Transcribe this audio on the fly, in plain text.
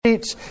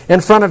sheet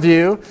in front of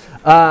you,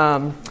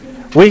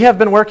 we have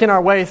been working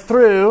our way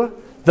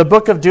through the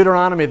book of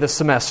Deuteronomy this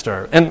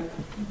semester. And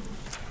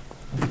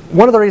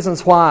one of the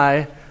reasons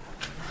why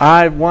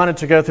I wanted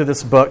to go through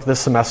this book this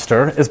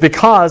semester is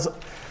because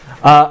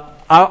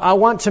I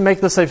want to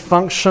make this a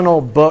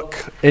functional book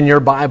in your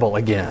Bible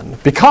again.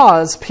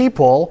 Because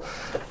people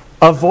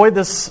avoid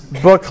this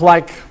book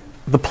like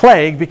the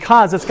plague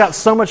because it's got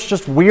so much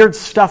just weird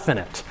stuff in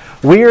it.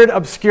 Weird,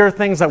 obscure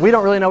things that we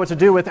don't really know what to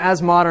do with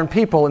as modern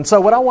people. And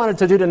so what I wanted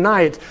to do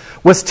tonight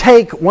was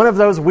take one of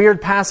those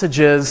weird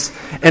passages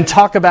and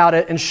talk about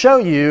it and show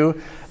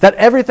you that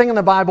everything in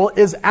the Bible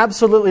is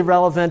absolutely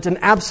relevant and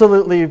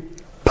absolutely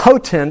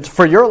potent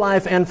for your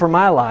life and for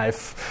my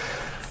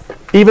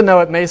life, even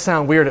though it may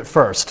sound weird at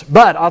first.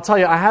 But I'll tell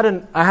you, I had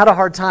a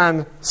hard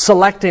time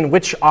selecting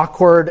which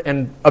awkward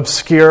and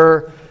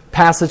obscure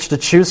passage to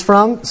choose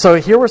from.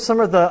 So here were some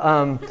of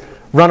the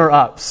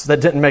runner-ups that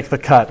didn't make the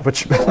cut,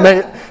 which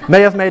may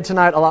have made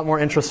tonight a lot more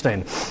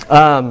interesting.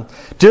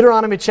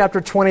 Deuteronomy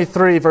chapter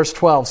 23, verse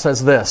 12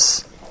 says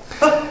this: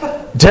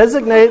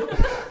 Designate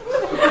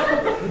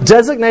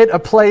a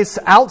place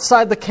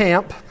outside the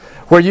camp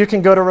where you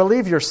can go to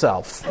relieve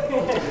yourself.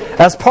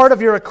 As part of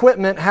your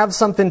equipment, have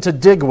something to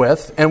dig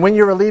with, and when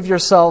you relieve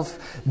yourself,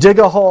 dig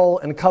a hole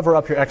and cover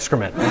up your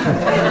excrement.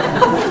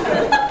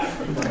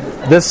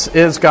 This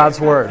is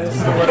God's Word.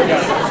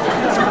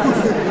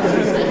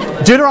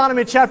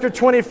 Deuteronomy chapter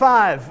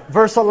 25,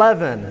 verse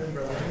 11.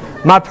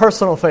 My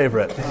personal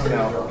favorite.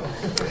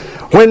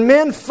 When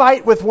men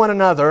fight with one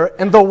another,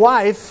 and the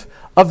wife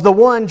of the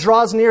one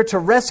draws near to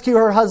rescue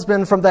her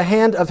husband from the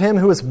hand of him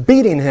who is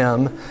beating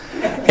him,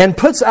 and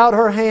puts out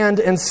her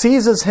hand and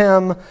seizes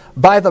him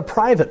by the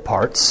private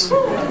parts,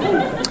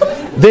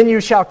 then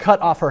you shall cut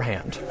off her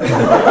hand.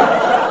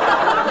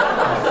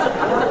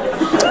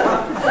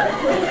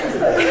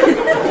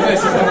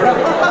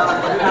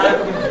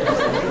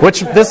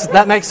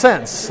 That makes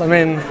sense. I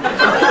mean,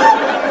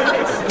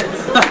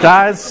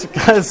 guys,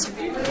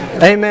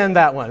 amen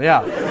that one,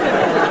 yeah.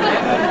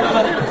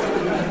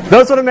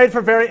 Those would have made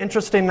for very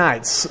interesting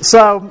nights.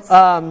 So,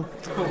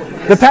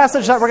 the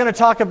passage that we're going to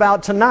talk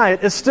about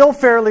tonight is still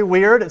fairly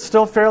weird, it's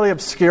still fairly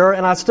obscure,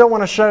 and I still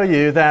want to show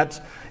you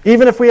that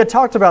even if we had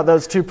talked about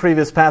those two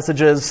previous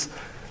passages,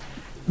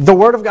 the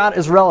Word of God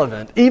is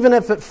relevant. Even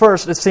if at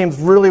first it seems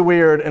really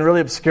weird and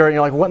really obscure, and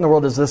you're like, what in the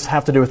world does this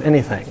have to do with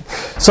anything?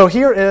 So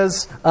here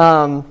is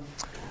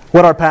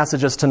what our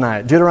passage is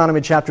tonight.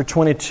 Deuteronomy chapter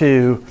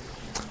 22,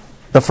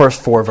 the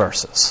first 4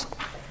 verses.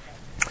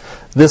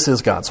 This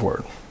is God's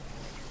Word.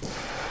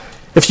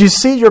 If you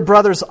see your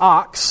brother's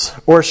ox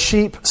or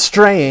sheep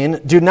straying,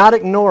 do not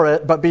ignore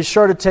it, but be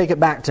sure to take it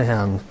back to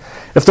him.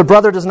 If the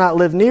brother does not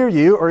live near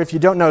you, or if you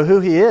don't know who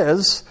he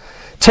is,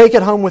 take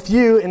it home with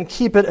you and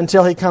keep it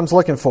until he comes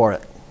looking for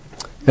it,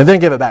 and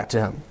then give it back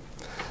to him.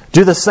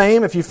 Do the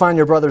same if you find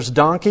your brother's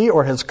donkey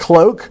or his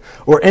cloak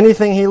or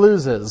anything he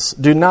loses.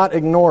 Do not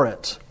ignore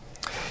it.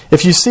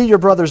 If you see your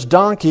brother's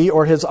donkey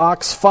or his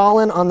ox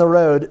fallen on the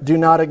road, do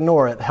not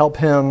ignore it. Help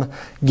him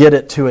get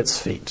it to its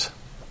feet.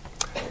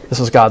 This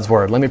is God's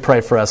Word. Let me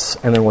pray for us,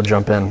 and then we'll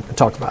jump in and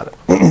talk about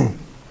it.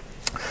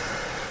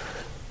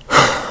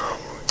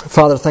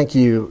 Father, thank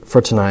you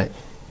for tonight,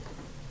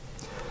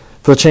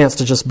 for the chance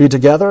to just be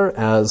together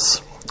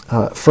as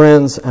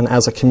friends and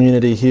as a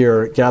community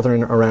here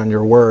gathering around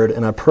your Word.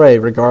 And I pray,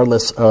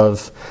 regardless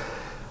of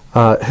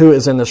who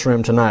is in this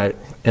room tonight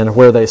and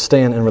where they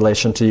stand in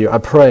relation to you, I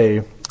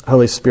pray,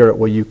 Holy Spirit,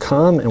 will you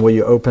come and will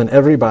you open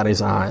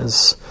everybody's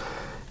eyes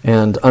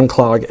and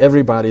unclog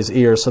everybody's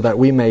ears so that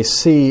we may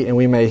see and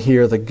we may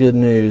hear the good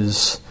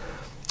news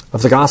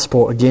of the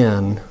gospel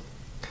again.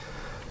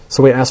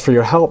 So we ask for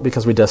your help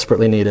because we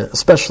desperately need it,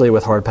 especially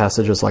with hard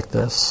passages like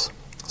this.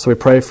 So we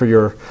pray for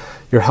your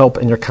help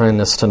and your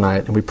kindness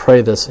tonight, and we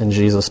pray this in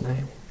Jesus'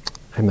 name.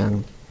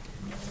 Amen.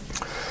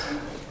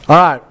 All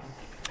right,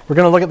 we're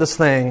going to look at this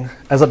thing,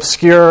 as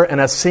obscure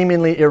and as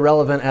seemingly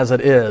irrelevant as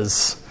it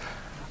is,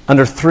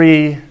 under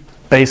 3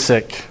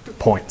 basic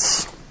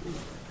points.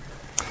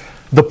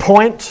 The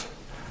point,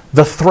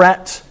 the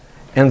threat,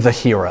 and the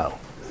hero.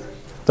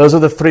 Those are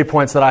the 3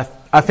 points that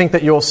I think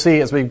that you'll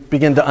see as we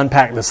begin to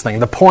unpack this thing.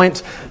 The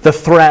point, the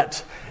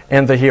threat,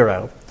 and the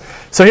hero.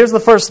 So here's the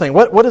first thing.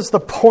 What is the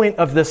point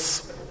of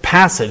this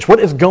passage? What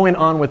is going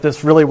on with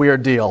this really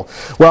weird deal?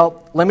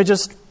 Well, let me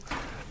just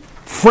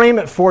frame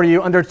it for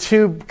you under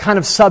 2 kind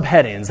of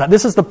subheadings. That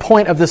this is the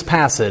point of this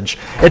passage.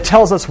 It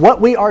tells us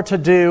what we are to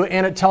do,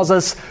 and it tells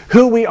us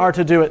who we are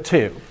to do it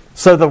to.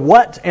 So the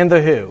what and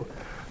the who.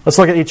 Let's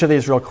look at each of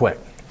these real quick.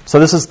 So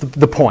this is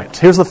the point.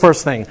 Here's the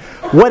first thing.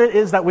 What it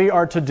is that we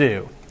are to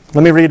do.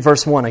 Let me read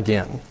verse 1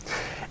 again.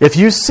 If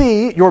you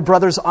see your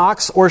brother's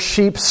ox or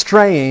sheep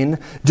straying,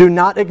 do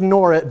not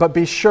ignore it, but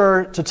be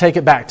sure to take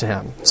it back to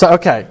him. So,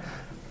 okay,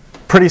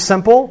 pretty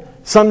simple.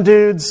 Some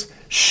dude's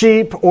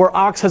sheep or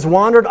ox has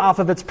wandered off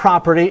of its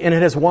property, and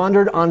it has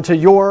wandered onto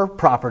your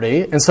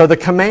property. And so the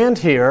command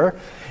here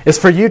is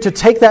for you to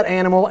take that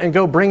animal and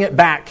go bring it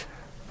back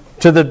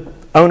to the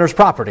owner's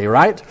property,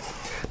 right?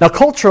 Now,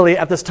 culturally,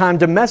 at this time,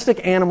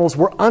 domestic animals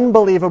were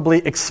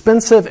unbelievably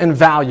expensive and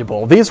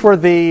valuable.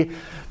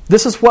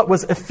 This is what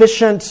was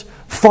efficient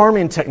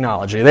farming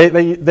technology.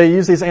 They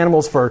use these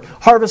animals for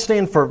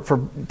harvesting, for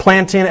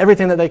planting,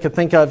 everything that they could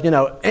think of,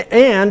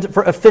 and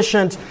for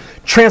efficient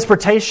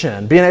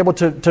transportation, being able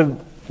to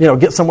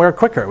get somewhere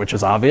quicker, which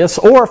is obvious,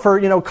 or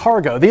for,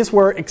 cargo. These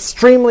were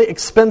extremely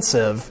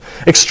expensive,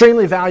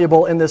 extremely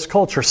valuable in this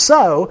culture.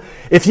 So,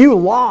 if you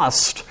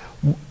lost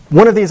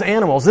one of these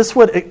animals, this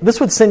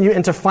would send you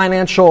into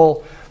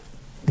financial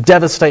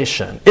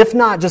devastation, if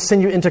not just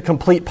send you into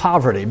complete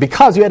poverty,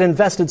 because you had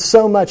invested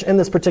so much in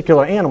this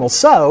particular animal.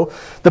 So,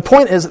 the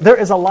point is, there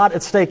is a lot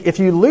at stake if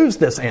you lose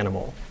this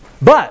animal.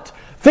 But,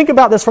 think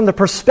about this from the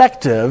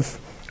perspective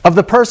of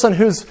the person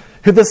who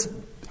this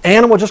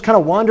animal just kind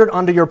of wandered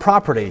onto your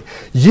property.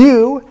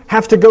 You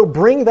have to go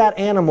bring that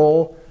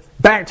animal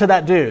back to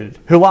that dude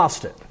who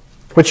lost it.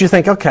 Which you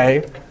think,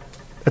 okay,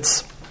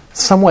 it's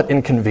somewhat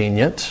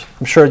inconvenient.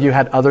 I'm sure you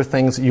had other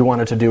things you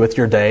wanted to do with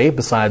your day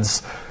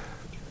besides,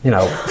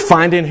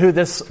 finding who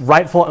this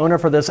rightful owner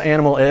for this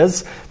animal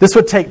is. This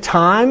would take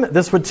time.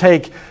 This would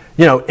take,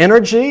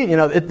 energy.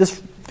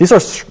 These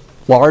are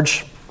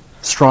large,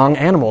 strong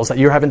animals that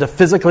you're having to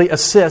physically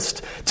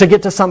assist to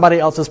get to somebody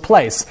else's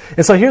place.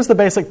 And so here's the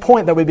basic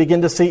point that we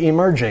begin to see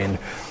emerging.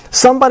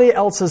 Somebody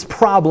else's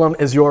problem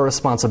is your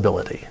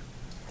responsibility.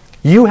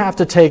 You have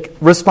to take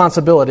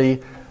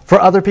responsibility for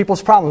other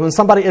people's problems. When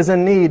somebody is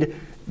in need,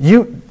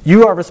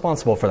 you are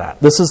responsible for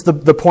that. This is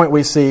the point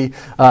we see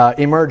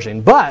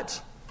emerging.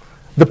 But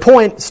the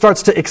point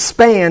starts to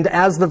expand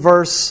as the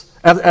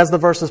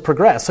verses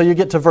progress. So you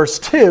get to verse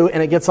 2,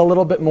 and it gets a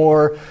little bit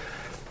more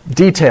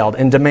detailed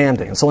and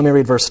demanding. So let me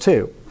read verse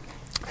 2.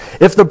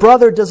 If the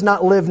brother does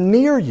not live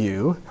near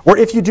you, or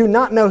if you do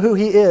not know who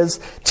he is,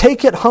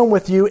 take it home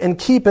with you and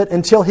keep it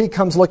until he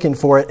comes looking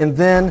for it, and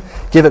then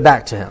give it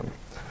back to him.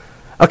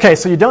 Okay,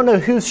 so you don't know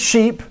whose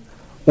sheep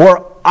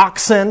or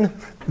oxen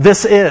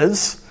this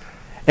is,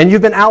 and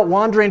you've been out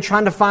wandering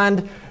trying to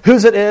find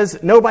whose it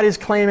is. Nobody's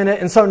claiming it,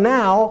 and so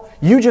now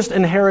you just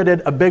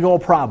inherited a big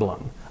old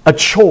problem, a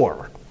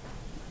chore.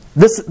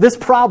 This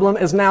problem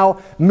is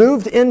now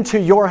moved into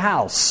your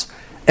house,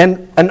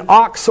 and an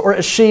ox or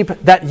a sheep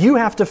that you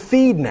have to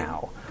feed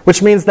now,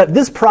 which means that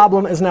this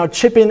problem is now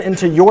chipping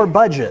into your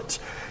budget.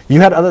 You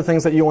had other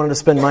things that you wanted to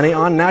spend money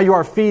on. Now you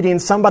are feeding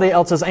somebody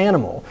else's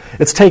animal.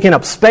 It's taking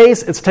up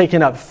space, it's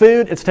taking up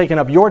food, it's taking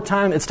up your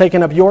time, it's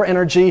taking up your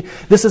energy.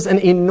 This is an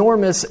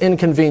enormous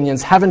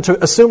inconvenience, having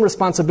to assume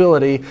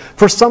responsibility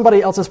for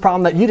somebody else's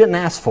problem that you didn't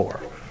ask for.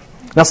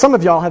 Now some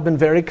of y'all have been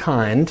very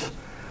kind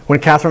when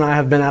Catherine and I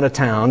have been out of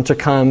town to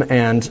come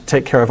and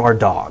take care of our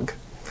dog,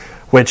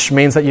 which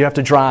means that you have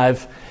to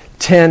drive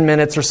 10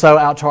 minutes or so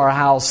out to our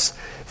house,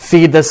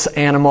 feed this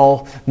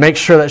animal, make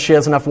sure that she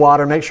has enough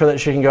water, make sure that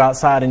she can go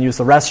outside and use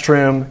the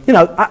restroom.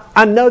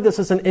 I know this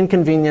is an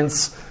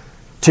inconvenience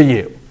to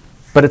you,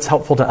 but it's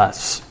helpful to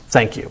us.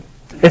 Thank you.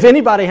 If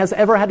anybody has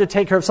ever had to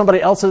take care of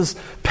somebody else's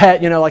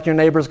pet, like your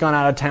neighbor's gone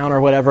out of town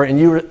or whatever, and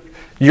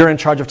you're in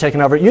charge of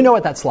taking over, you know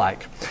what that's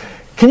like.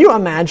 Can you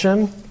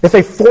imagine if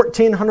a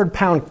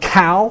 1,400-pound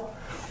cow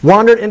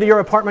wandered into your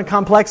apartment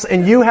complex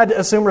and you had to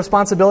assume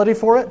responsibility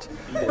for it?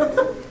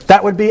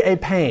 That would be a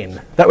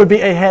pain. That would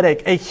be a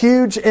headache, a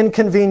huge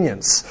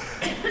inconvenience.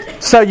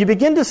 So you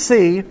begin to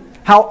see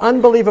how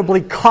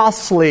unbelievably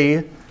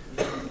costly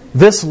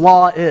this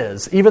law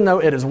is. Even though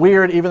it is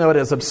weird, even though it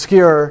is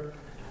obscure,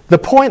 the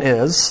point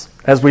is,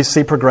 as we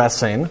see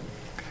progressing,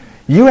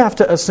 you have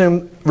to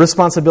assume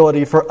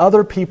responsibility for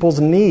other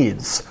people's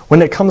needs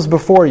when it comes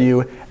before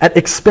you at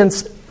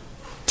expense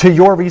to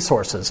your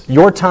resources,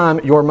 your time,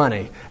 your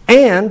money.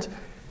 And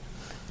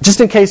just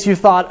in case you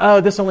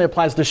thought, this only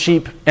applies to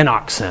sheep and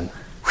oxen.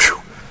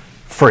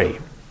 Free.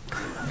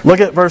 Look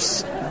at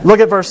verse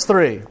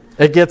 3.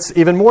 It gets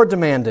even more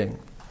demanding.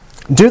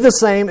 Do the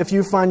same if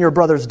you find your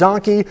brother's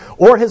donkey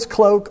or his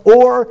cloak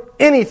or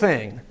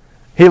anything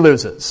he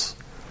loses.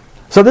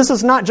 So this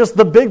is not just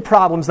the big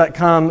problems that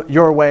come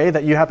your way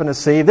that you happen to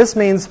see. This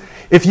means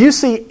if you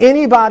see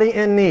anybody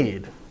in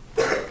need,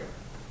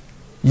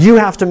 you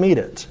have to meet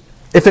it.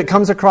 If it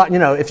comes across,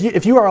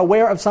 if you are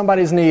aware of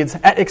somebody's needs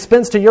at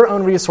expense to your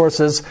own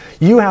resources,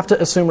 you have to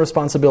assume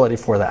responsibility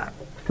for that,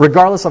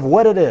 regardless of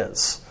what it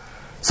is.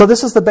 So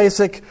this is the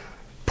basic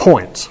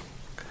point.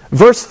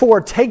 Verse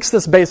 4 takes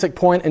this basic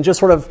point and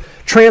just sort of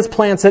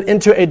transplants it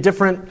into a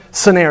different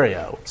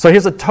scenario. So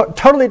here's a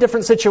totally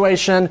different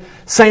situation,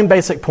 same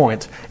basic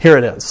point. Here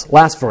it is,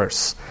 last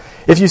verse.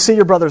 If you see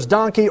your brother's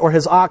donkey or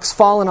his ox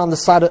fallen on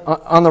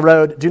the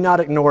road, do not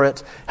ignore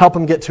it. Help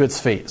him get to its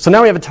feet. So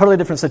now we have a totally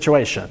different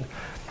situation.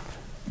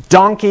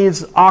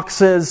 Donkeys,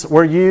 oxes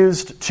were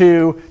used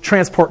to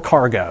transport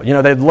cargo.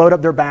 They'd load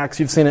up their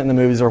backs. You've seen it in the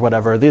movies or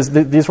whatever.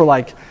 These were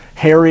like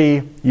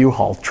hairy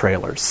U-Haul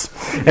trailers.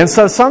 And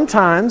so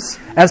sometimes,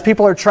 as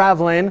people are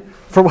traveling,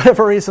 for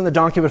whatever reason, the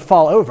donkey would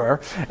fall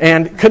over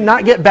and could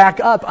not get back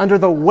up under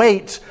the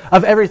weight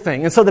of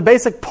everything. And so the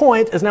basic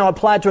point is now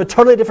applied to a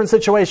totally different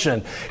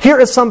situation. Here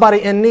is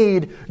somebody in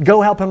need.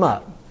 Go help him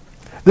up.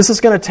 This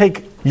is going to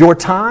take your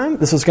time.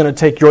 This is going to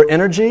take your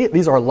energy.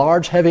 These are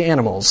large, heavy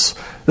animals.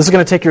 This is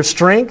going to take your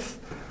strength.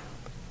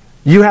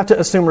 You have to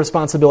assume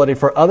responsibility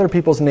for other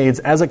people's needs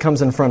as it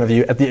comes in front of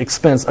you at the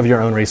expense of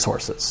your own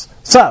resources.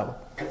 So,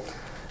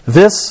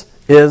 this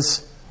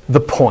is the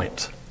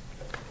point.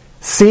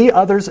 See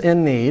others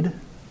in need.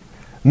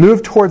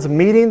 Move towards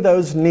meeting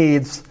those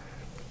needs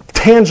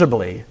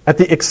tangibly at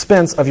the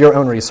expense of your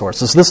own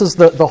resources. This is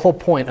the whole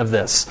point of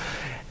this.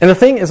 And the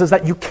thing is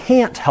that you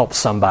can't help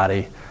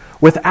somebody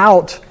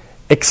without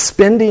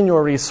expending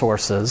your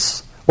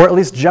resources, or at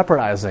least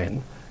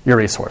jeopardizing your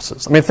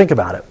resources. I mean, think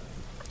about it.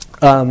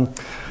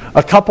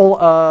 A couple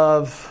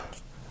of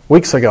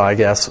weeks ago, I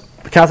guess,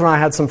 Catherine and I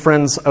had some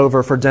friends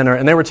over for dinner,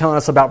 and they were telling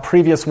us about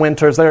previous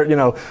winters. They're,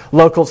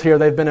 locals here.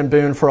 They've been in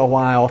Boone for a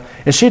while.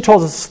 And she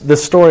told us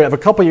this story of a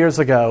couple years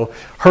ago.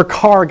 Her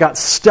car got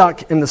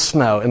stuck in the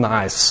snow, in the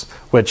ice,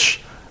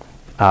 which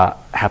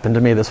happened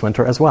to me this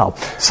winter as well.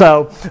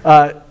 So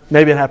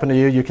maybe it happened to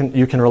you.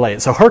 You can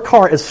relate. So her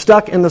car is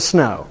stuck in the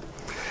snow.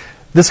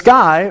 This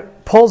guy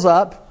pulls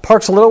up,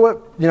 parks a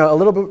little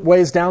bit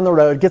ways down the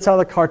road, gets out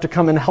of the car to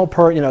come and help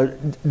her,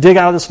 dig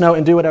out of the snow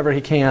and do whatever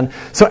he can.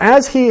 So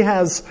as he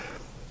has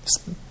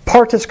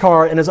parked his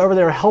car and is over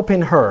there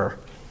helping her,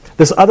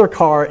 this other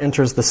car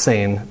enters the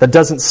scene that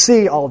doesn't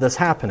see all this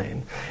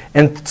happening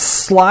and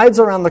slides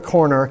around the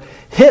corner,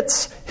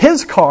 hits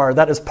his car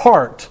that is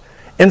parked,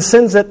 and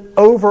sends it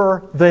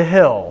over the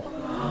hill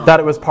that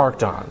it was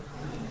parked on.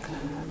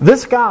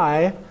 This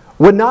guy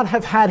would not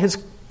have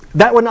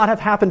that would not have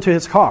happened to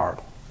his car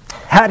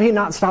had he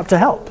not stopped to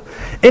help.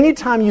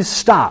 Anytime you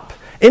stop,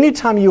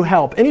 anytime you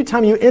help,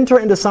 anytime you enter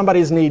into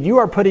somebody's need, you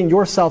are putting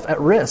yourself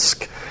at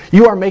risk.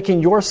 You are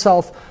making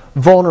yourself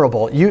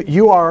vulnerable.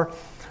 You are,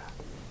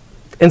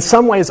 in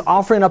some ways,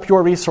 offering up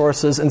your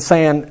resources and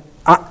saying,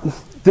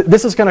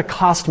 this is going to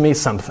cost me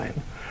something.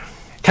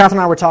 Catherine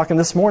and I were talking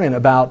this morning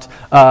about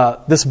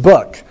this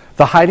book,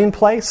 The Hiding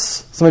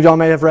Place. Some of y'all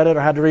may have read it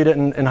or had to read it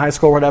in high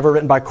school or whatever,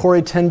 written by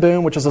Corrie ten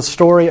Boom, which is a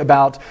story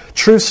about,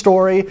 true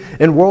story.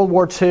 In World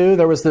War II,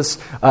 there was this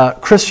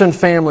Christian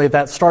family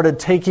that started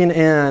taking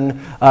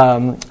in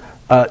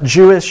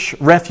Jewish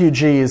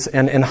refugees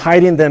and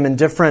hiding them in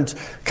different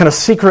kind of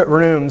secret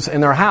rooms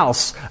in their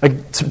house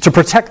to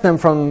protect them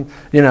from,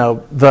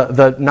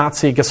 the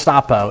Nazi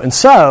Gestapo. And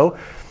so,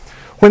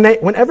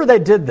 whenever they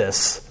did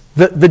this,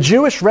 the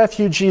Jewish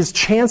refugees'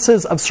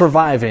 chances of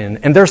surviving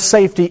and their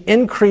safety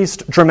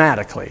increased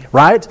dramatically,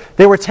 right?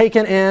 They were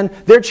taken in,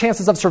 their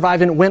chances of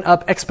surviving went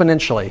up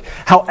exponentially.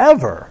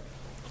 However,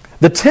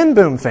 the ten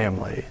Boom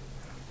family,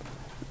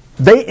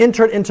 they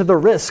entered into the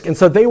risk, and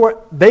so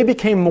they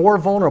became more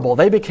vulnerable.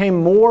 They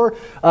became more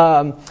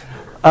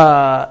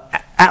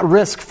at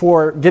risk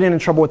for getting in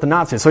trouble with the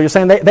Nazis. So you're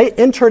saying they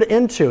entered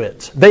into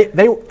it.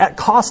 They at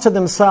cost to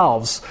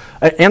themselves,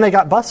 and they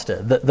got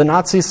busted. The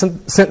Nazis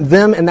sent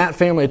them and that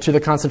family to the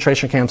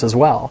concentration camps as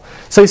well.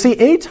 So you see,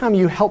 anytime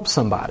you help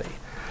somebody,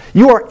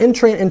 you are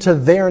entering into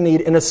their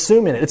need and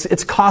assuming it.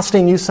 It's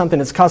costing you something.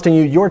 It's costing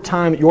you your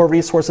time, your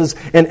resources,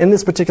 and in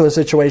this particular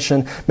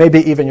situation, maybe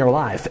even your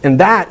life. And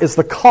that is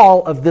the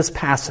call of this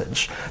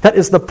passage. That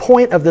is the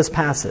point of this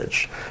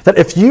passage. That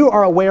if you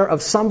are aware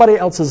of somebody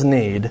else's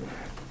need,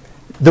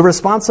 the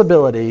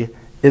responsibility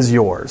is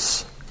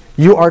yours.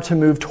 You are to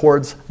move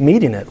towards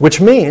meeting it,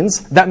 which means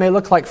that may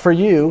look like for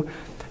you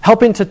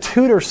helping to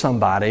tutor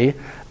somebody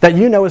that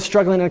you know is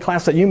struggling in a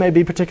class that you may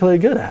be particularly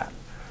good at.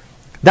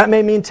 That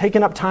may mean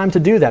taking up time to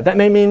do that. That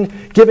may mean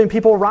giving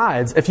people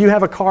rides. If you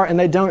have a car and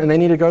they don't, and they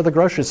need to go to the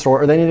grocery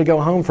store or they need to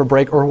go home for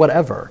break or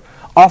whatever,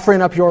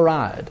 offering up your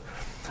ride.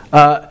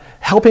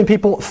 Helping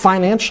people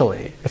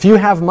financially. If you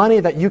have money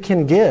that you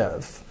can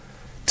give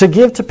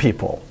to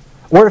people.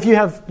 Or if you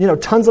have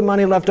tons of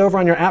money left over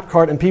on your app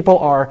card and people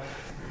are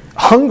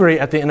hungry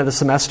at the end of the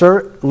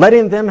semester,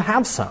 letting them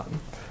have some.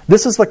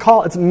 This is the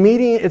call. It's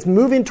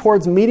moving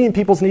towards meeting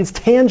people's needs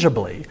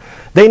tangibly.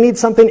 They need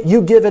something,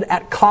 you give it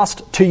at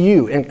cost to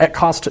you and at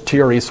cost to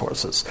your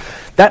resources.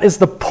 That is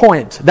the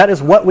point. That is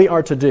what we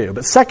are to do.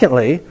 But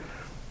secondly,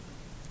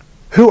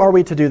 who are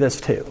we to do this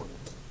to?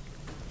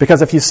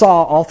 Because if you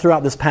saw all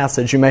throughout this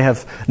passage, you may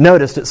have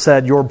noticed it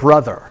said your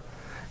brother.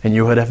 And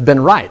you would have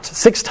been right.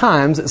 6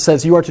 times it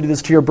says you are to do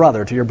this to your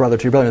brother, to your brother,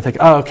 to your brother. And you think,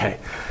 oh, okay,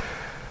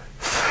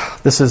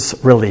 this is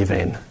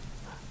relieving.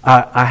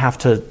 I have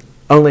to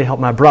only help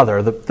my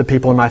brother, the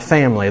people in my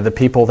family, the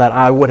people that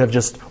I would have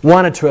just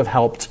wanted to have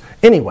helped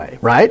anyway,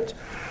 right?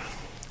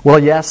 Well,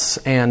 yes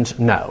and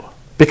no.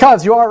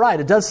 Because you are right,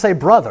 it does say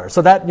brother.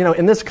 So that,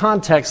 in this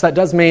context, that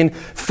does mean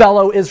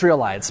fellow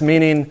Israelites,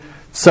 meaning,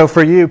 so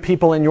for you,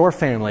 people in your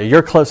family,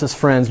 your closest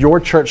friends, your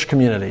church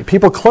community,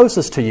 people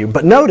closest to you.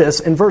 But notice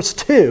in verse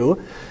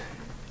 2,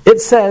 it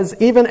says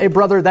even a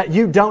brother that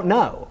you don't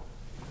know.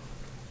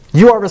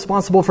 You are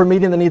responsible for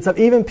meeting the needs of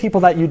even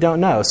people that you don't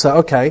know. So,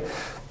 okay,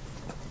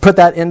 put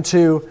that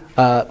into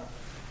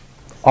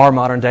our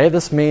modern day.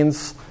 This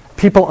means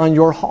people on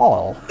your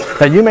hall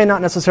that you may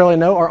not necessarily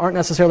know or aren't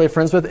necessarily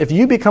friends with. If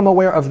you become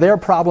aware of their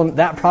problem,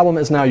 that problem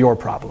is now your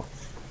problem.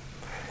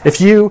 If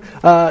you,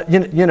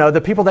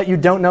 the people that you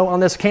don't know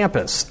on this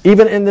campus,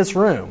 even in this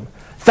room,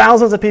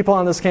 Thousands of people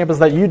on this campus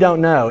that you don't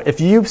know.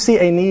 If you see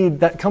a need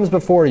that comes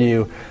before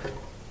you,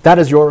 that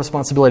is your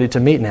responsibility to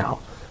meet now.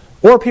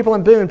 Or people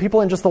in Boone,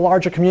 people in just the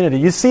larger community.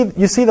 You see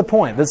the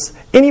point.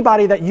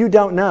 Anybody that you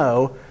don't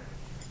know,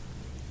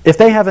 if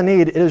they have a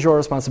need, it is your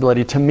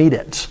responsibility to meet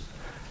it.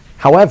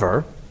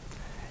 However,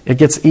 it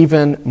gets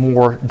even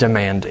more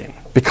demanding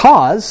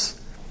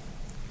because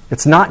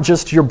it's not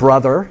just your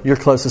brother, your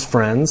closest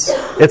friends.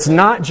 It's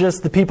not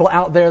just the people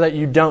out there that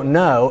you don't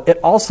know. It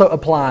also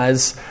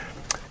applies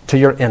to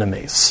your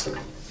enemies.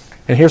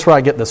 And here's where I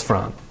get this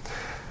from.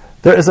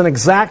 There is an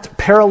exact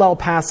parallel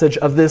passage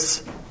of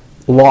this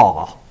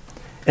law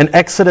in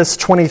Exodus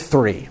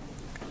 23.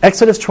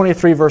 Exodus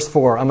 23, verse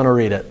 4, I'm going to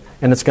read it.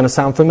 And it's going to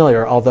sound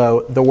familiar,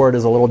 although the word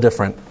is a little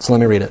different. So let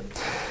me read it.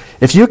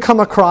 If you come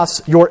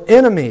across your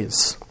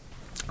enemy's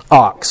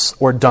ox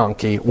or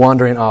donkey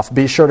wandering off,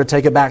 be sure to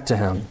take it back to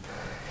him.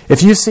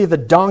 If you see the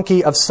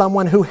donkey of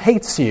someone who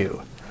hates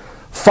you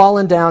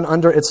fallen down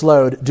under its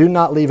load, do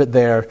not leave it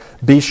there.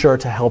 Be sure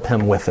to help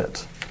him with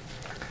it.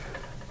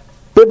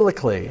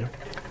 Biblically,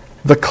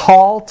 the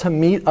call to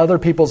meet other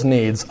people's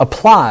needs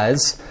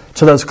applies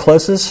to those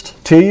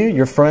closest to you,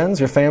 your friends,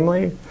 your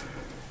family. It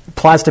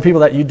applies to people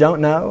that you don't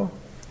know,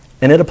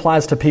 and it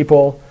applies to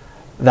people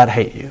that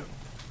hate you.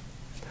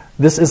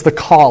 This is the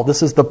call.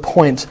 This is the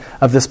point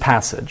of this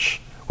passage,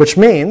 which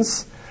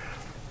means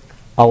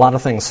a lot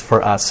of things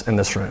for us in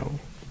this room.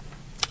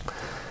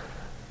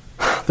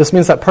 This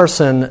means that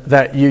person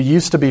that you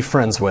used to be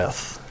friends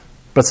with,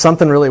 but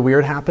something really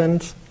weird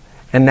happened,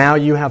 and now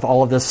you have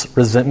all of this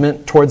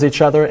resentment towards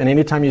each other, and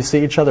anytime you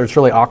see each other, it's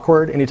really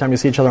awkward. Anytime you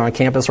see each other on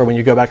campus or when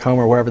you go back home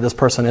or wherever this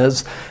person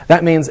is,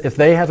 that means if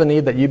they have a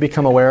need that you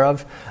become aware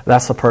of,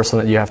 that's the person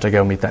that you have to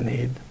go meet that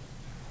need.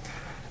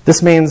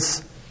 This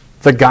means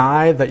the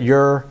guy that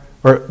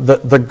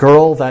the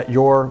girl that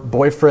your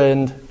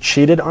boyfriend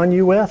cheated on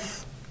you with,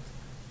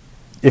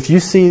 if you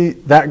see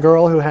that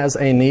girl who has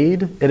a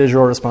need, it is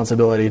your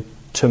responsibility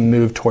to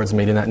move towards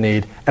meeting that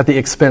need at the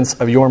expense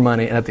of your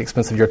money and at the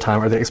expense of your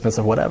time or the expense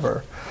of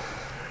whatever.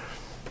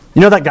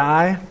 You know that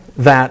guy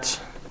that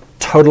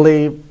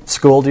totally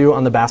schooled you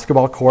on the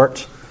basketball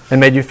court and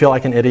made you feel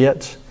like an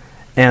idiot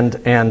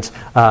and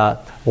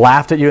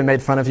laughed at you and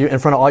made fun of you in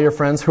front of all your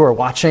friends who are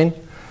watching?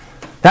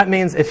 That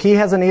means if he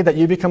has a need that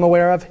you become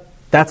aware of,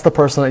 that's the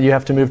person that you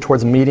have to move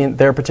towards meeting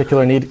their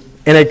particular need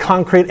in a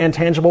concrete and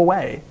tangible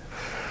way.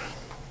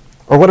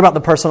 Or what about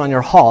the person on your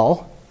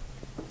hall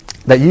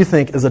that you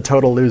think is a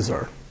total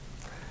loser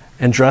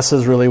and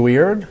dresses really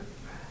weird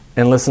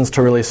and listens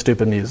to really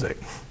stupid music?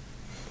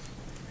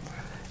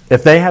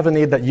 If they have a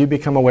need that you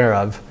become aware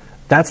of,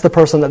 that's the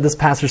person that this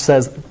passage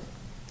says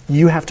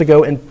you have to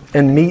go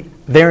and meet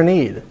their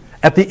need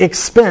at the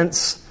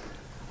expense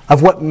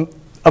of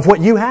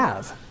what you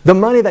have. The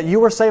money that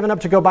you were saving up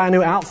to go buy a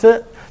new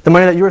outfit, the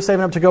money that you were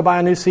saving up to go buy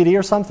a new CD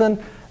or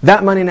something,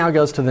 that money now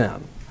goes to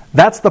them.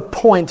 That's the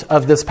point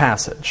of this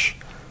passage.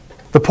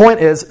 The point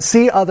is,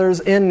 see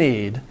others in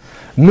need,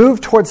 move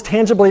towards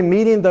tangibly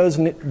meeting those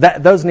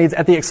needs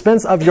at the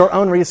expense of your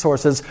own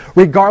resources,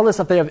 regardless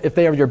if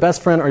they are your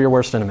best friend or your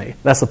worst enemy.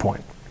 That's the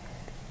point.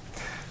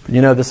 But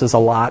you know, this is a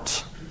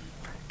lot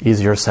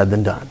easier said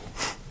than done,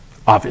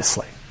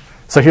 obviously.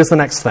 So here's the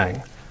next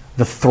thing,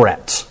 the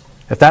threat.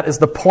 If that is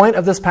the point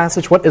of this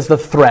passage, what is the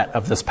threat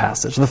of this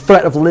passage? The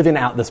threat of living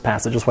out this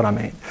passage is what I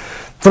mean.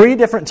 3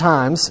 different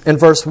times in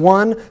verse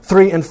 1,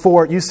 3, and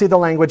 4, you see the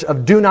language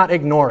of do not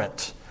ignore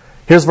it.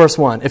 Here's verse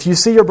 1. If you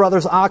see your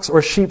brother's ox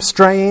or sheep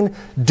straying,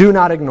 do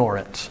not ignore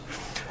it.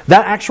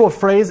 That actual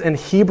phrase in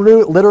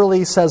Hebrew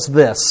literally says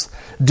this: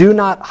 do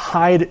not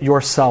hide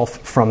yourself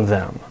from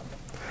them.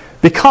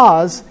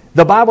 Because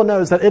the Bible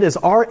knows that it is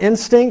our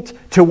instinct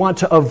to want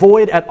to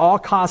avoid at all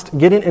cost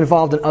getting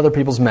involved in other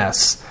people's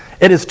mess.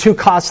 It is too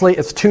costly,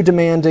 it's too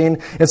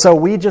demanding, and so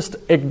we just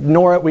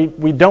ignore it.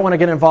 We don't want to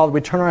get involved,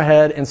 we turn our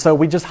head, and so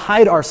we just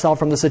hide ourselves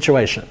from the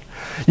situation.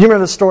 You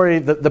remember the story,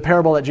 the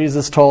parable that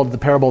Jesus told, the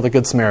parable of the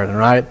Good Samaritan,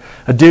 right?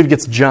 A dude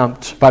gets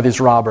jumped by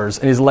these robbers,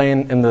 and he's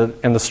laying in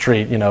the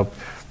street,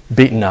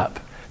 beaten up.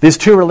 These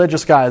 2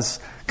 religious guys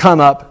come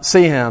up,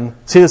 see him,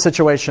 see the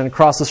situation,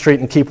 cross the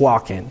street, and keep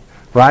walking,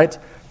 right?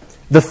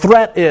 The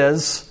threat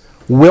is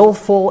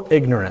willful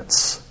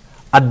ignorance.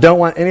 I don't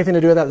want anything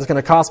to do with that. It's going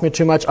to cost me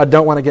too much. I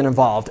don't want to get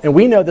involved. And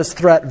we know this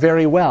threat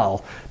very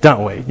well,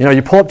 don't we?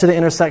 You pull up to the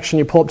intersection,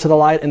 you pull up to the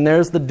light, and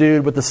there's the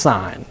dude with the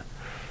sign.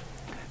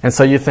 And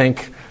so you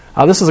think,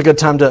 oh, this is a good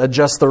time to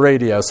adjust the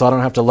radio so I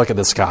don't have to look at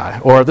this guy.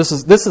 Or this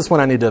is when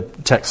I need to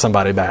text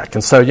somebody back.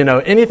 And so,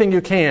 anything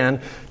you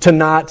can to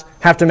not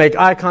have to make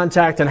eye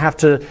contact and have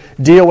to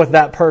deal with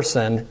that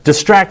person,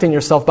 distracting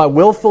yourself by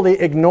willfully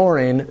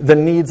ignoring the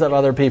needs of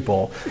other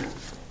people.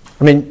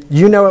 I mean,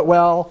 you know it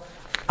well.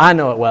 I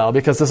know it well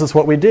because this is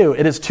what we do.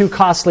 It is too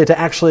costly to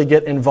actually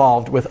get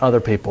involved with other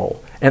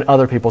people and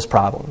other people's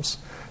problems.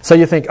 So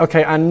you think,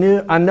 okay, I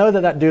know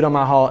that dude on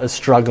my hall is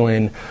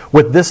struggling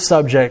with this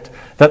subject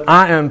that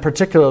I am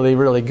particularly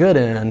really good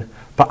in,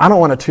 but I don't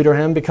want to tutor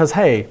him because,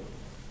 hey,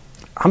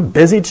 I'm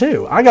busy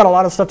too. I got a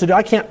lot of stuff to do.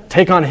 I can't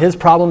take on his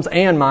problems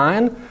and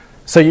mine.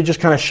 So you just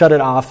kind of shut it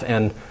off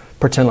and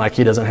pretend like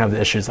he doesn't have the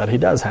issues that he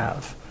does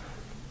have,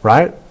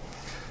 right?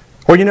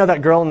 Or you know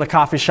that girl in the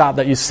coffee shop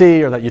that you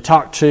see or that you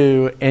talk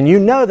to, and you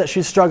know that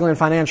she's struggling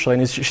financially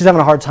and she's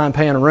having a hard time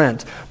paying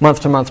rent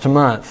month to month to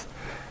month.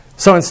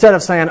 So instead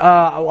of saying,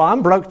 well,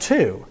 I'm broke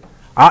too.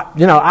 I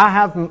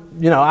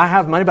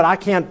have money, but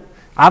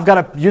I've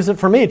got to use it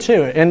for me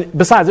too. And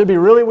besides, it would be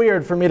really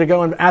weird for me to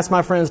go and ask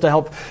my friends to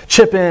help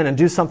chip in and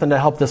do something to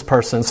help this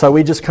person. So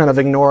we just kind of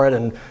ignore it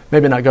and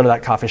maybe not go to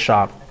that coffee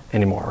shop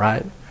anymore,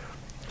 right?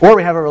 Or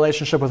we have a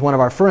relationship with one of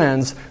our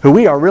friends who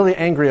we are really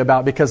angry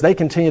about because they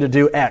continue to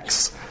do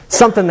X,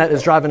 something that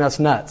is driving us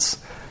nuts.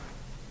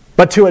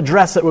 But to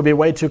address it would be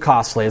way too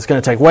costly. It's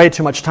going to take way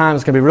too much time.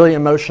 It's going to be really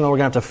emotional. We're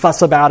going to have to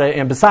fuss about it.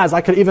 And besides,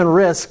 I could even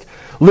risk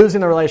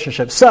losing the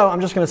relationship. So I'm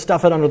just going to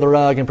stuff it under the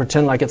rug and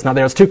pretend like it's not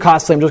there. It's too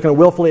costly. I'm just going to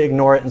willfully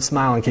ignore it and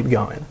smile and keep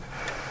going.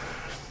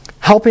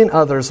 Helping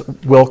others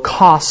will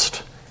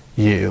cost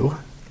you,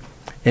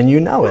 and you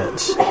know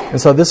it. And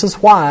so this is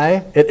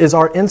why it is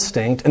our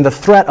instinct, and the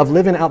threat of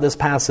living out this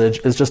passage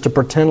is just to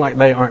pretend like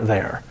they aren't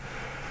there.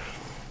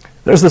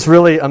 There's this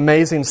really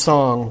amazing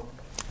song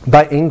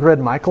by Ingrid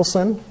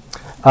Michaelson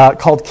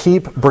called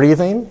Keep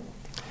Breathing.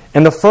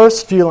 And the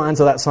first few lines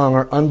of that song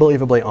are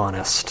unbelievably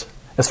honest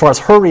as far as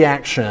her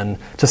reaction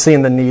to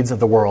seeing the needs of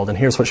the world. And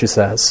here's what she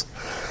says.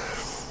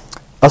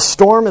 A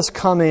storm is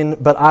coming,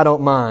 but I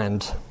don't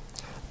mind.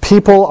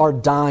 People are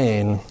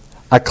dying.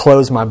 I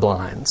close my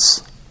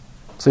blinds.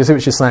 So you see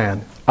what she's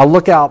saying? I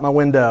look out my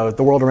window at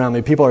the world around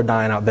me. People are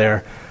dying out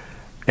there.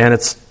 And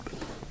it's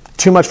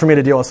too much for me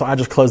to deal with, so I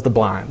just close the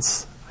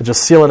blinds. I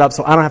just seal it up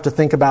so I don't have to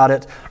think about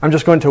it. I'm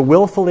just going to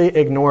willfully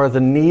ignore the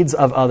needs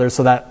of others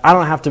so that I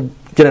don't have to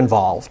get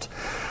involved.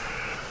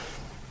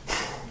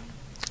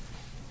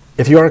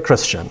 If you are a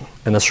Christian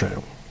in this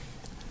room,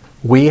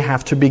 we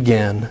have to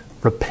begin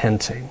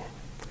repenting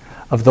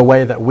of the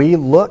way that we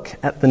look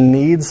at the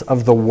needs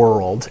of the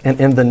world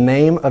and in the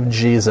name of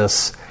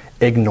Jesus,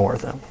 ignore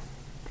them.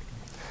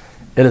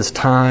 It is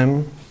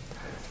time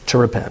to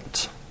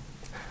repent.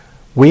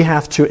 We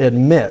have to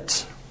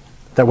admit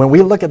that when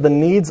we look at the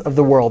needs of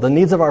the world, the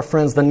needs of our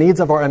friends, the needs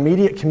of our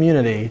immediate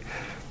community,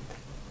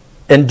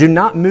 and do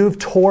not move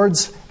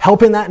towards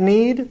helping that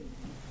need,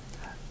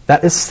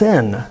 that is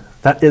sin.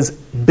 That is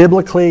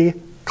biblically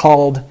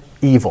called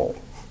evil.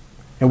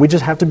 And we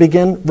just have to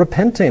begin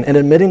repenting and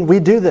admitting we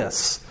do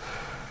this.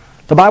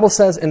 The Bible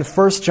says in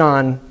 1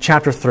 John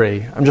chapter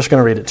 3, I'm just going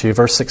to read it to you,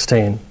 verse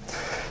 16.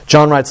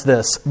 John writes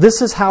this,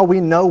 "This is how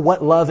we know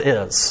what love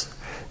is.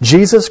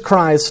 Jesus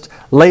Christ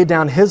laid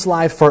down His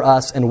life for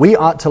us, and we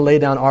ought to lay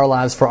down our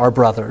lives for our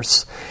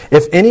brothers.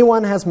 If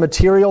anyone has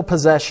material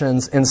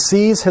possessions and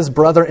sees his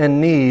brother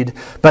in need,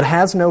 but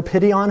has no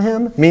pity on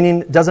him,"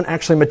 meaning doesn't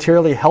actually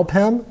materially help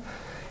him,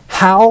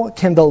 "how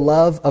can the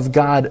love of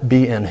God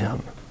be in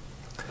him?"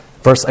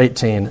 Verse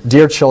 18,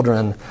 "Dear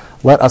children,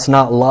 let us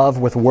not love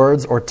with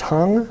words or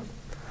tongue,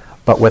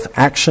 but with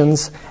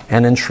actions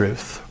and in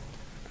truth."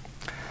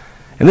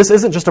 And this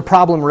isn't just a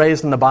problem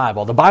raised in the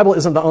Bible. The Bible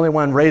isn't the only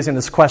one raising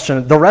this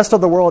question. The rest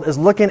of the world is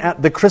looking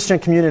at the Christian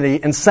community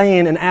and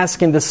saying and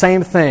asking the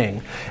same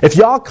thing. If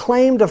y'all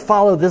claim to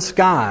follow this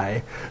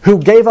guy who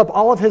gave up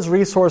all of his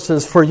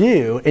resources for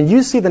you, and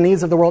you see the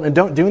needs of the world and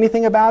don't do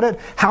anything about it,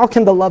 how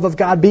can the love of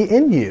God be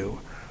in you?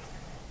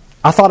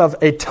 I thought of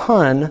a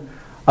ton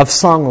of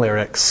song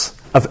lyrics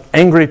of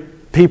angry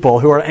people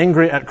who are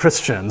angry at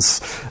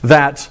Christians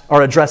that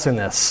are addressing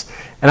this.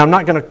 And I'm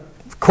not going to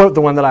quote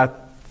the one that I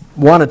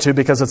wanted to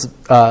because it's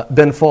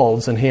Ben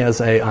Folds, and he has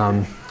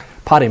a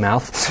potty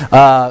mouth.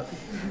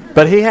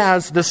 But he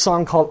has this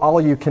song called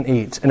All You Can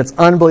Eat, and it's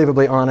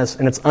unbelievably honest,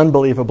 and it's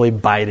unbelievably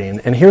biting.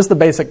 And here's the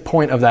basic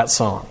point of that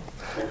song,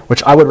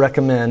 which I would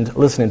recommend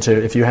listening to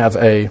if you have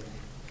a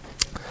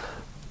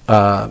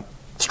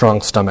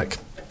strong stomach.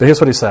 But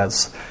here's what he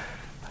says.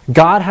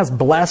 God has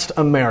blessed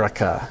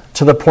America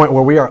to the point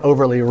where we are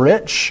overly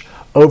rich,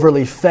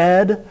 overly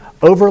fed,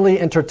 overly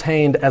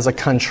entertained as a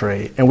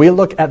country, and we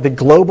look at the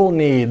global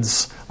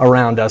needs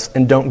around us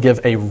and don't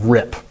give a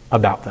rip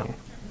about them.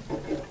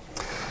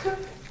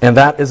 And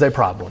that is a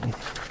problem.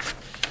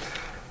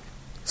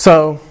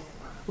 So,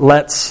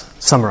 let's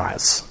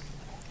summarize.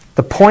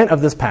 The point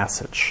of this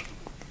passage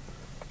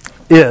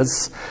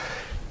is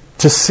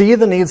to see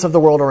the needs of the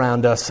world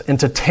around us and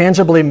to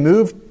tangibly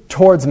move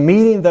towards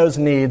meeting those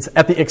needs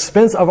at the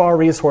expense of our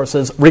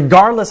resources,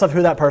 regardless of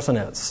who that person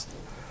is.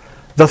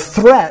 The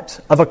threat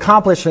of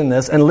accomplishing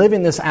this and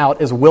living this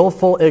out is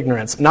willful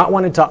ignorance, not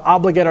wanting to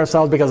obligate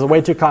ourselves because it's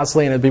way too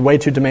costly and it'd be way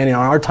too demanding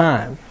on our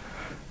time.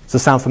 Does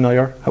this sound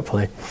familiar?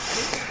 Hopefully.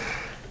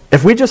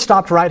 If we just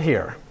stopped right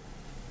here,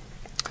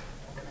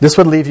 this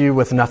would leave you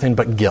with nothing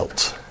but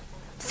guilt.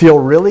 Feel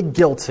really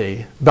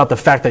guilty about the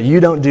fact that you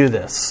don't do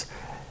this,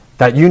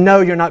 that you know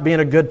you're not being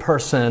a good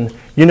person,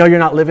 you know you're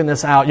not living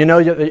this out, you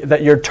know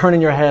that you're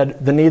turning your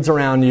head, the needs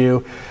around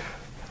you.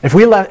 If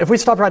we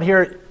stopped right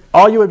here,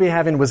 all you would be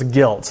having was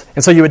guilt.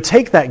 And so you would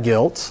take that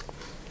guilt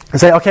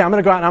and say, okay, I'm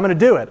going to go out and I'm going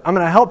to do it. I'm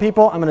going to help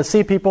people. I'm going to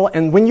see people.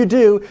 And when you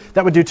do,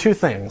 that would do two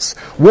things.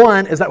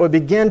 One is that would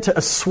begin to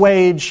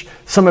assuage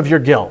some of your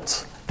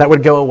guilt. That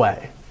would go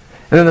away.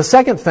 And then the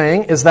second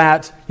thing is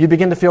that you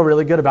begin to feel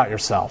really good about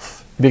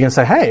yourself. You begin to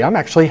say, hey, I'm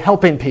actually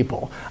helping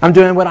people. I'm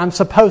doing what I'm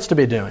supposed to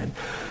be doing.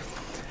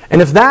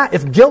 And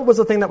if guilt was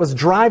the thing that was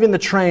driving the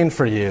train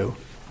for you,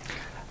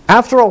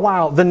 after a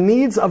while, the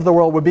needs of the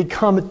world would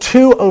become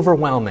too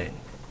overwhelming,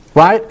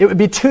 right? It would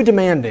be too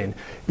demanding.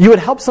 You would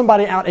help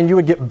somebody out and you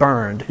would get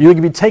burned. You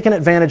would be taken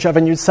advantage of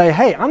and you'd say,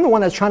 hey, I'm the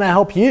one that's trying to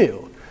help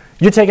you.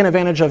 You're taking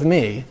advantage of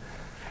me.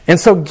 And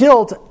so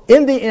guilt,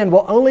 in the end,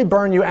 will only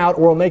burn you out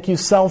or will make you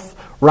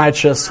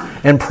self-righteous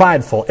and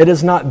prideful. It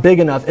is not big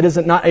enough. It is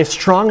not a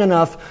strong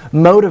enough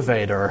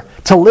motivator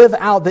to live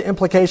out the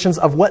implications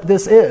of what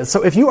this is.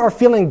 So if you are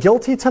feeling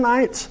guilty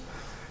tonight,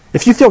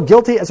 if you feel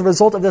guilty as a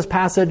result of this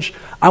passage,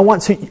 I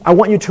want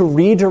you to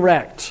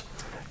redirect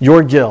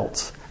your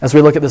guilt as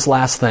we look at this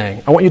last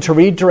thing. I want you to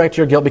redirect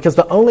your guilt because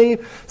the only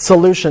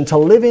solution to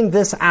living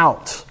this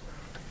out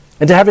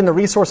and to having the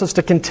resources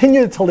to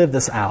continue to live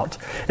this out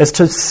is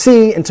to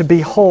see and to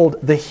behold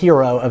the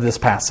hero of this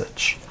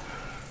passage.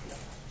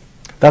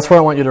 That's where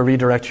I want you to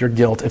redirect your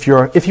guilt if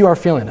you are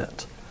feeling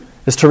it,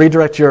 is to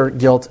redirect your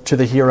guilt to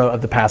the hero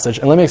of the passage.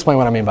 And let me explain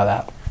what I mean by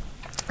that.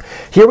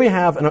 Here we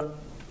have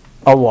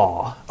a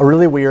law, a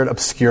really weird,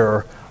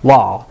 obscure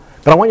law.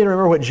 But I want you to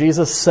remember what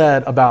Jesus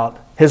said about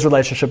his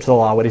relationship to the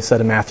law, what he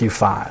said in Matthew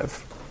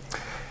 5.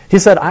 He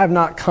said, I have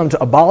not come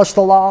to abolish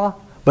the law,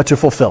 but to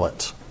fulfill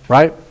it,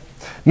 right?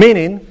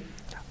 Meaning,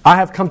 I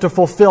have come to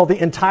fulfill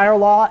the entire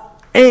law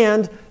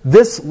and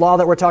this law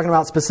that we're talking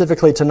about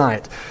specifically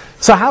tonight.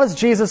 So how does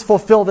Jesus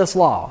fulfill this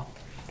law?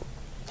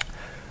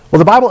 Well,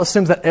 the Bible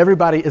assumes that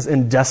everybody is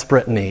in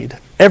desperate need.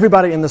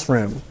 Everybody in this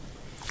room.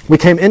 We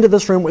came into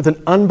this room with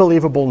an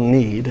unbelievable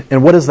need.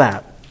 And what is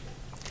that?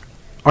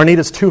 Our need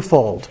is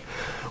twofold.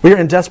 We are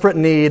in desperate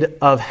need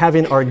of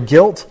having our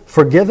guilt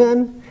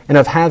forgiven and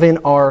of having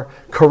our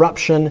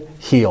corruption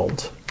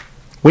healed.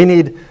 We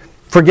need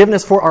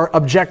forgiveness for our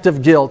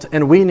objective guilt,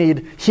 and we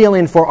need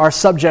healing for our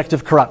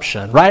subjective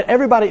corruption, right?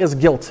 Everybody is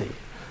guilty.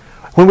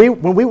 When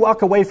we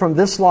walk away from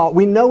this law,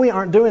 we know we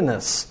aren't doing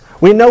this.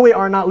 We know we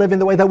are not living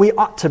the way that we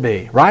ought to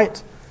be,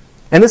 right?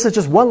 And this is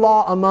just one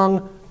law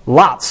among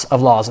lots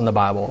of laws in the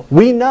Bible.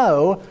 We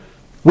know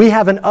we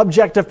have an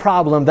objective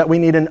problem that we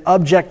need an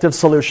objective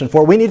solution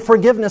for. We need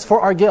forgiveness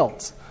for our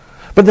guilt.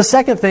 But the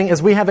second thing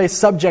is we have a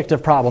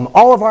subjective problem.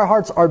 All of our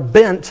hearts are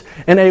bent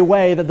in a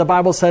way that the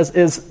Bible says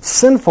is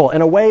sinful,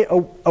 in a way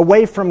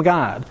away from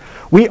God.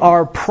 We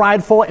are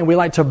prideful and we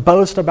like to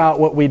boast about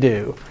what we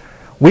do.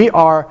 We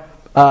are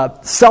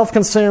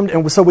self-consumed,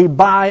 and so we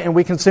buy and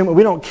we consume and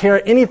we don't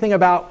care anything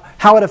about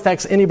how it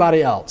affects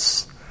anybody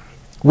else.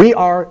 We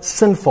are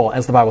sinful,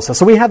 as the Bible says.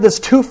 So we have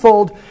this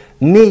twofold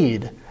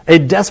need, a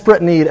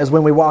desperate need as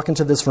when we walk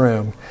into this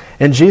room.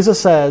 And Jesus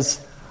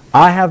says,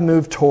 I have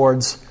moved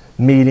towards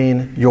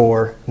meeting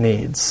your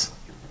needs.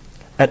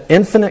 At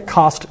infinite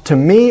cost to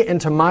me and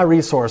to my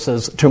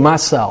resources, to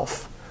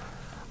myself,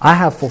 I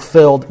have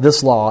fulfilled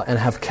this law and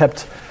have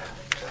kept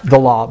the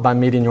law by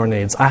meeting your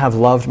needs. I have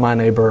loved my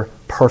neighbor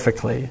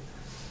perfectly.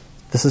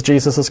 This is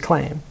Jesus'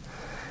 claim.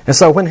 And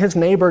so when his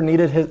neighbor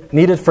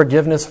needed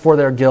forgiveness for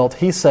their guilt,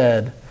 he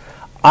said,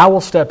 I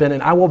will step in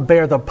and I will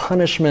bear the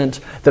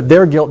punishment that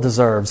their guilt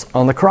deserves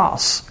on the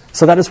cross.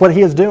 So that is what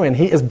he is doing.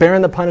 He is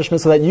bearing the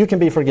punishment so that you can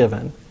be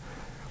forgiven.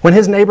 When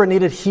his neighbor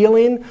needed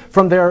healing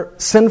from their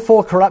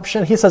sinful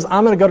corruption, he says,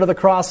 I'm going to go to the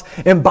cross,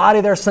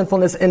 embody their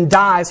sinfulness, and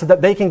die so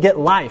that they can get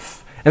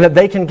life and that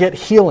they can get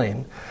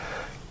healing.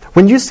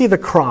 When you see the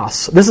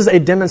cross, this is a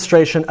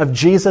demonstration of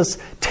Jesus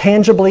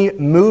tangibly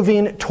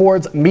moving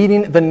towards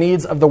meeting the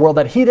needs of the world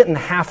that he didn't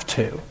have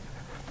to.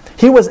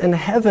 He was in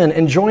heaven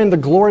enjoying the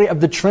glory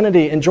of the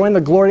Trinity, enjoying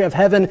the glory of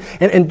heaven,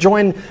 and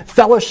enjoying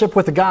fellowship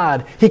with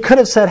God. He could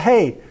have said,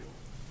 hey,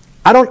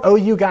 I don't owe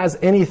you guys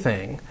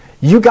anything.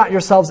 You got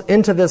yourselves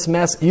into this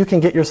mess, you can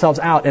get yourselves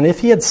out. And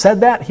if he had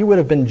said that, he would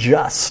have been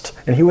just,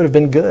 and he would have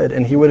been good,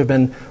 and he would have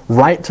been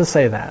right to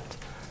say that.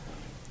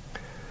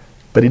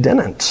 But he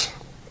didn't.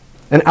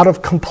 And out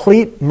of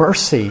complete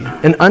mercy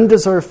and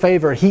undeserved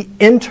favor, he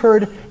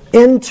entered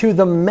into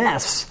the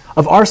mess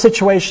of our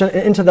situation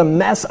and into the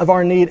mess of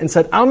our need and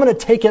said, I'm going to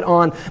take it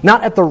on,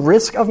 not at the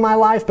risk of my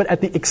life, but at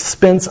the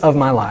expense of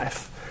my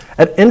life.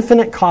 At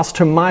infinite cost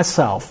to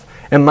myself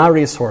and my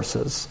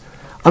resources,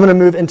 I'm going to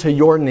move into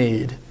your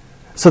need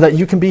so that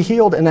you can be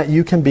healed and that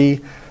you can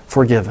be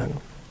forgiven.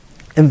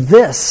 And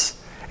this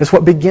is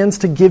what begins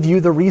to give you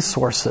the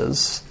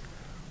resources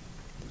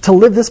to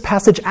live this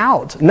passage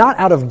out, not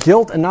out of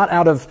guilt and not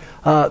out of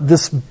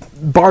this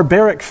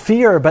barbaric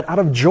fear, but out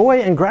of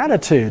joy and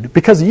gratitude,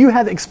 because you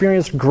have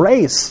experienced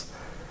grace.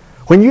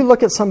 When you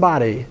look at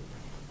somebody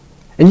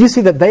and you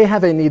see that they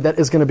have a need that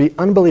is going to be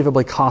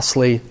unbelievably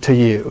costly to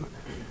you,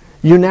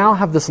 you now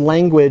have this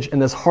language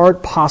and this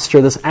heart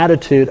posture, this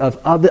attitude of,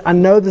 I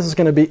know this is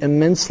going to be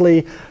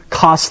immensely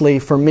costly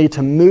for me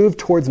to move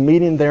towards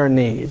meeting their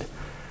need.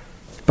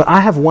 But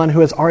I have one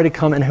who has already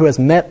come and who has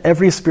met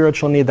every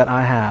spiritual need that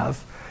I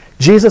have.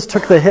 Jesus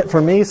took the hit for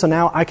me, so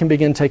now I can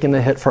begin taking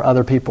the hit for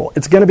other people.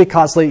 It's going to be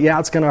costly. Yeah,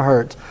 it's going to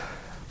hurt.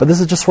 But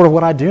this is just sort of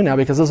what I do now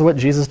because this is what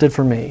Jesus did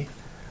for me.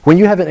 when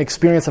you have an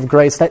experience of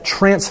grace, that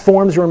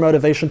transforms your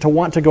motivation to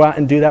want to go out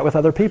and do that with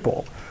other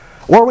people.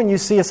 Or when you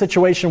see a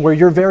situation where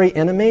your very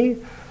enemy,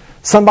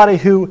 somebody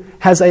who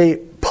has a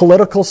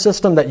political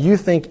system that you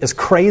think is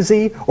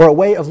crazy, or a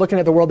way of looking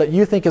at the world that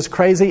you think is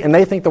crazy, and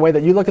they think the way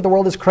that you look at the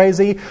world is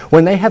crazy,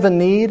 when they have a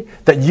need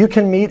that you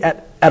can meet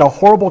at a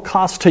horrible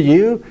cost to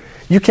you,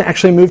 you can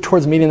actually move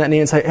towards meeting that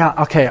need and say,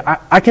 yeah, okay,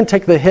 I can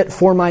take the hit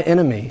for my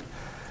enemy.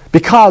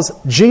 Because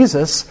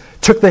Jesus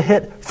took the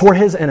hit for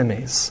his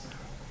enemies.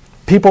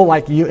 People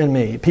like you and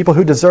me, people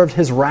who deserved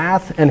his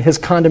wrath and his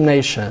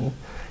condemnation.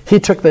 He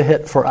took the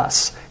hit for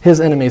us, his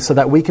enemies, so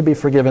that we could be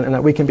forgiven and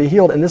that we can be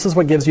healed. And this is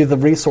what gives you the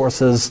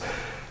resources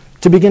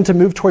to begin to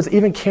move towards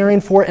even caring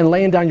for and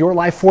laying down your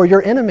life for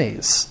your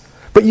enemies.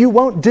 But you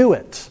won't do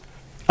it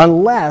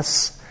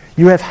unless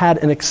you have had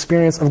an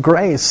experience of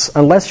grace,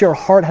 unless your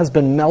heart has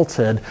been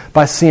melted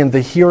by seeing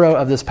the hero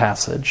of this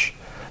passage,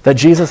 that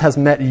Jesus has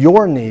met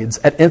your needs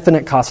at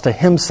infinite cost to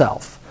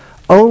himself.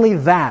 Only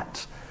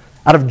that,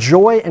 out of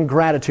joy and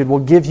gratitude, will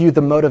give you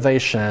the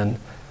motivation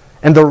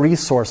and the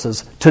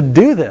resources to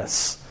do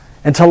this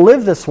and to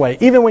live this way,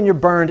 even when you're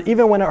burned,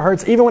 even when it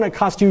hurts, even when it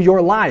costs you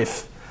your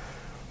life.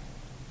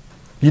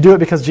 You do it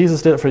because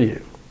Jesus did it for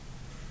you.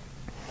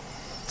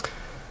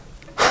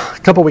 A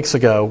couple weeks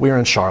ago, we were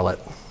in Charlotte,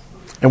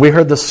 and we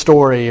heard this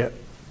story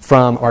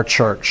from our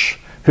church,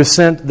 who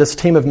sent this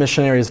team of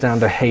missionaries down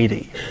to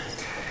Haiti.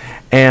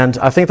 And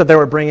I think that they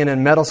were bringing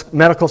in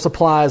medical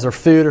supplies or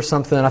food or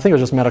something. I think it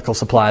was just medical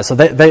supplies. So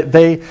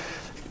they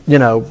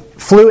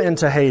flew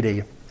into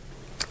Haiti.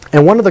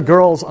 And one of the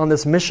girls on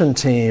this mission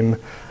team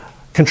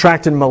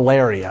contracted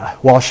malaria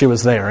while she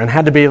was there and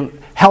had to be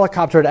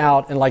helicoptered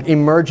out and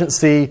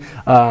emergency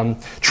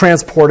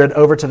transported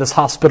over to this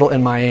hospital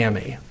in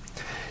Miami.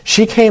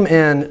 She came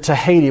in to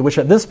Haiti, which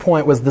at this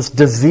point was this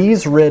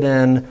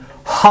disease-ridden,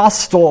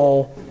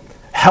 hostile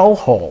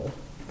hellhole.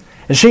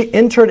 And she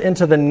entered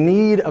into the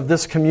need of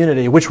this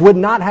community, which would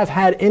not have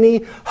had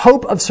any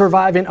hope of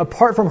surviving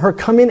apart from her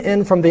coming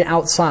in from the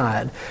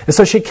outside. And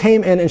so she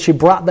came in and she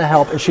brought the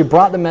help and she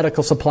brought the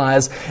medical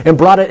supplies and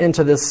brought it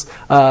into this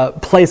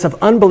place of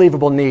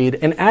unbelievable need.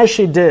 And as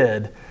she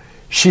did,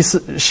 she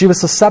was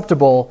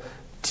susceptible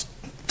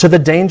to the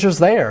dangers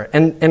there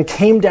and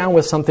came down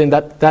with something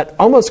that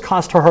almost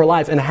cost her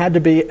life and had to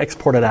be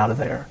exported out of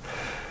there.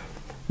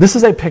 This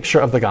is a picture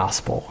of the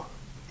gospel.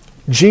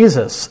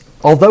 Jesus,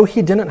 although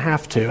he didn't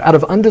have to, out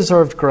of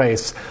undeserved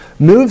grace,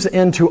 moves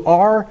into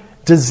our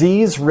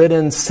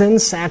disease-ridden,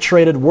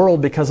 sin-saturated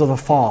world because of the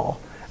fall.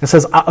 And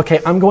says, okay,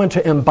 I'm going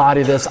to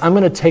embody this. I'm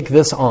going to take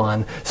this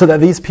on so that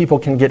these people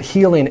can get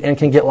healing and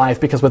can get life,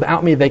 because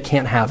without me, they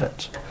can't have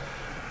it.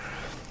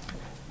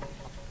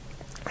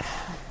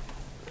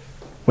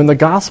 When the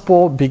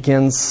gospel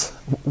begins,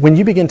 when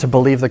you begin to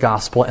believe the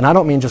gospel, and I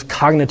don't mean just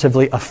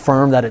cognitively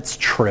affirm that it's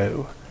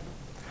true,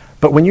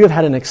 but when you have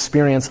had an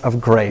experience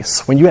of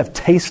grace, when you have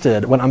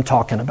tasted what I'm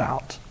talking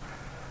about,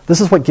 this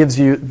is what gives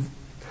you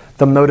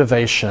the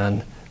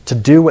motivation to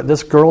do what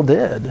this girl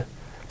did,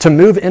 to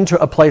move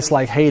into a place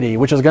like Haiti,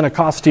 which is going to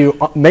cost you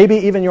maybe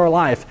even your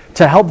life,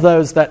 to help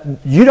those that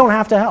you don't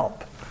have to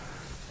help.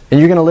 And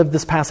you're going to live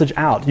this passage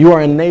out. You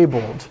are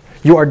enabled.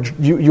 You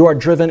are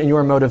driven and you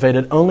are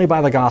motivated only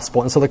by the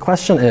gospel. And so the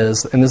question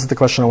is, and this is the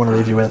question I want to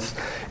leave you with,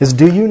 is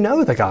do you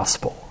know the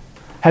gospel?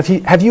 Have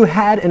you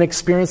had an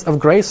experience of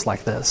grace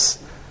like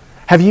this?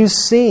 Have you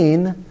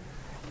seen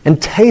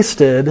and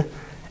tasted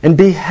and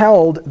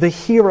beheld the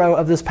hero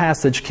of this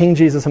passage, King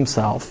Jesus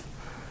himself,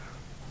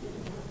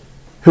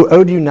 who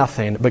owed you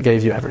nothing but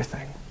gave you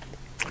everything?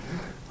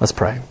 Let's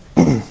pray.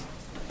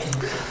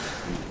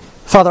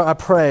 Father, I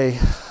pray,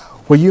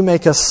 will you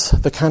make us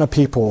the kind of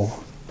people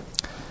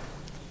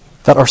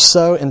that are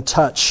so in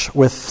touch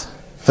with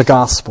the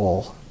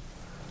gospel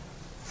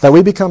that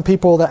we become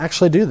people that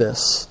actually do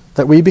this,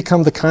 that we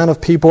become the kind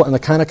of people and the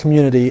kind of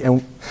community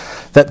and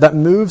that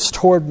moves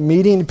toward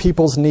meeting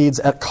people's needs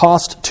at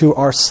cost to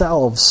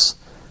ourselves.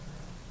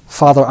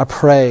 Father, I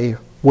pray,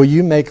 will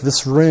you make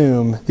this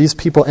room, these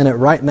people in it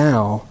right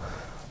now,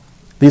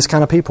 these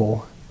kind of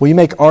people? Will you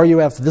make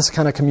RUF this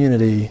kind of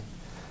community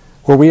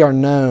where we are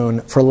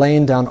known for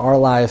laying down our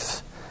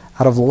life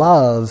out of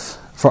love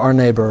for our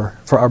neighbor,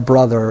 for our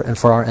brother, and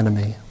for our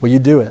enemy? Will you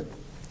do it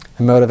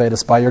and motivate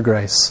us by your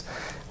grace?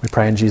 We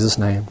pray in Jesus'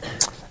 name.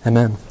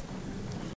 Amen.